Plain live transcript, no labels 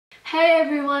Hey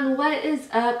everyone, what is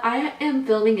up? I am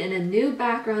filming in a new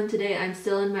background today. I'm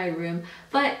still in my room,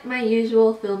 but my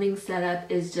usual filming setup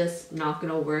is just not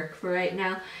gonna work for right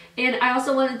now. And I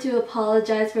also wanted to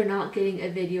apologize for not getting a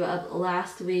video up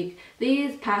last week.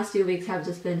 These past few weeks have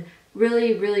just been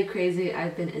really crazy.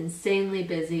 I've been insanely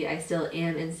busy. I still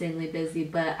am insanely busy,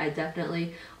 but I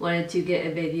definitely wanted to get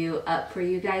a video up for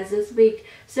you guys this week.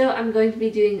 So I'm going to be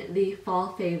doing the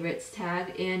fall favorites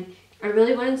tag, and I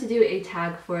really wanted to do a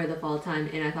tag for the fall time,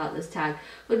 and I thought this tag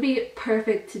would be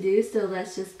perfect to do, so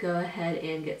let's just go ahead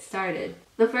and get started.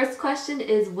 The first question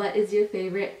is, what is your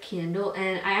favorite candle?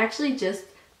 And I actually just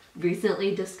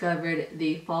recently discovered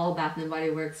the fall Bath &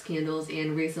 Body Works candles,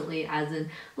 and recently as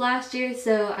in last year,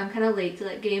 so I'm kind of late to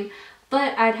that game.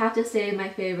 But I'd have to say my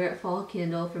favorite fall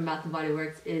candle from Bath & Body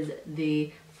Works is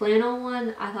the flannel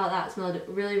one. I thought that smelled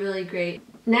really great.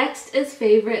 Next is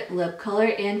favorite lip color,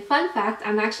 and fun fact,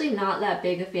 I'm actually not that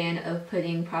big a fan of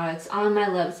putting products on my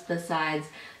lips besides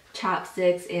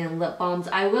chapsticks and lip balms.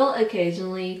 I will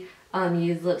occasionally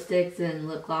use lipsticks and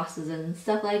lip glosses and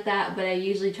stuff like that, but I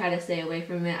usually try to stay away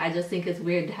from it. I just think it's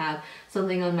weird to have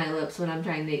something on my lips when I'm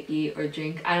trying to eat or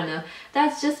drink. I don't know.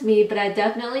 That's just me, but I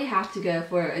definitely have to go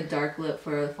for a dark lip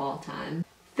for the fall time.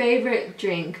 Favorite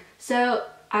drink. So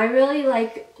I really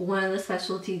like one of the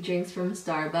specialty drinks from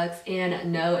Starbucks,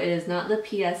 and no, it is not the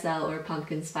PSL or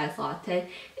pumpkin spice latte.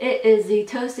 It is the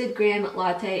toasted graham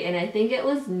latte, and I think it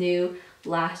was new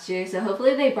last year, so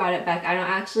hopefully they brought it back. I don't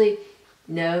actually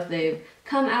know if they've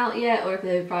come out yet or if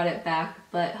they've brought it back,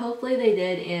 but hopefully they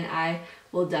did, and I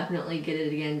will definitely get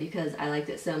it again because I liked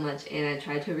it so much and I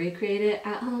tried to recreate it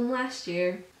at home last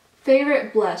year.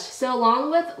 Favorite blush. So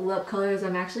along with lip colors,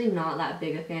 I'm actually not that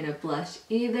big a fan of blush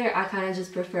either. I kind of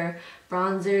just prefer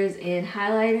bronzers and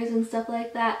highlighters and stuff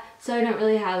like that, so I don't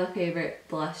really have a favorite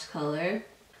blush color.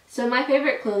 So my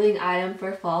favorite clothing item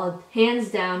for fall, hands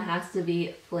down, has to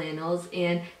be flannels,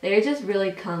 and they're just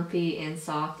really comfy and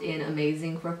soft and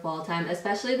amazing for fall time,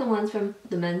 especially the ones from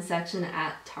the men's section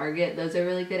at Target. Those are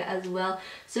really good as well.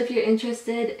 So if you're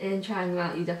interested in trying them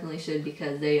out, you definitely should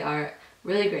because they are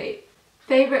really great.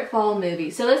 Favorite fall movie.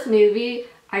 So this movie,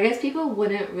 I guess people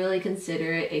wouldn't really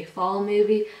consider it a fall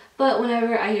movie, but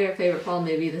whenever I hear a favorite fall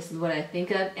movie, this is what I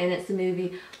think of, and it's the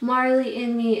movie Marley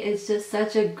and Me. It's just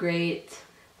such a great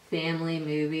family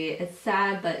movie. It's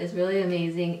sad, but it's really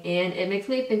amazing, and it makes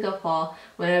me think of fall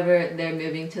whenever they're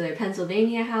moving to their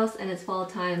Pennsylvania house and it's fall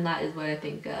time. That is what I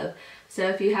think of. So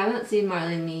if you haven't seen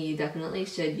Marley and Me, you definitely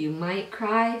should. You might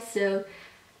cry, so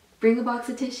bring a box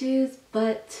of tissues,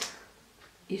 but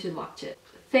you should watch it.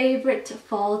 Favorite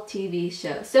fall TV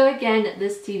show. So again,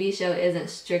 this TV show isn't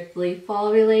strictly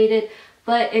fall related,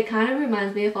 but it kind of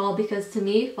reminds me of fall because to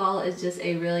me, fall is just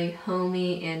a really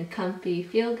homey and comfy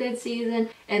feel-good season,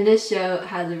 and this show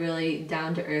has a really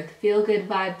down-to-earth feel-good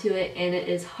vibe to it, and it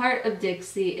is Heart of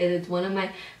Dixie. It is one of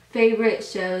my favorite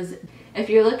shows. If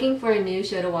you're looking for a new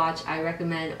show to watch, I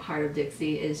recommend Heart of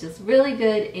Dixie. It's just really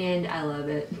good and I love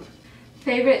it.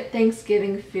 Favorite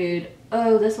Thanksgiving food.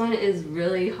 Oh, this one is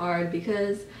really hard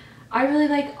because I really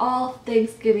like all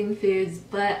Thanksgiving foods,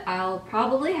 but I'll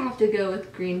probably have to go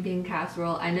with green bean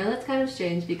casserole. I know that's kind of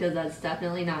strange because that's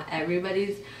definitely not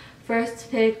everybody's first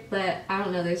pick, but I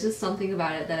don't know, there's just something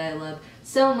about it that I love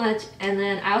so much. And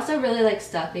then I also really like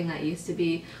stuffing. That used to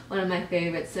be one of my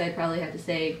favorites, so I'd probably have to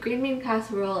say green bean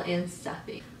casserole and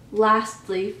stuffing.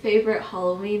 Lastly, favorite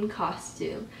Halloween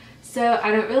costume. So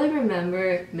I don't really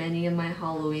remember many of my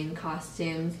Halloween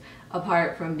costumes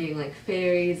apart from being like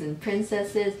fairies and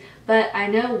princesses, but I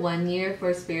know one year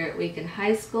for Spirit Week in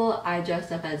high school I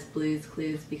dressed up as Blue's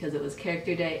Clues because it was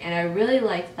character day, and I really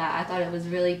liked that. I thought it was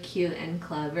really cute and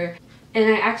clever. And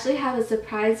I actually have a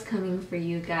surprise coming for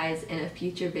you guys in a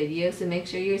future video, so make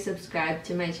sure you're subscribed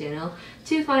to my channel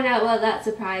to find out what that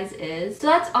surprise is. So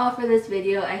that's all for this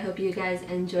video. I hope you guys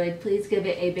enjoyed. Please give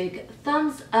it a big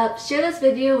thumbs up. Share this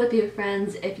video with your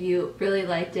friends if you really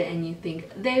liked it and you think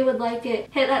they would like it.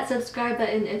 Hit that subscribe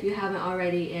button if you haven't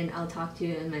already, and I'll talk to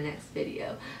you in my next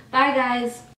video. Bye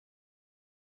guys!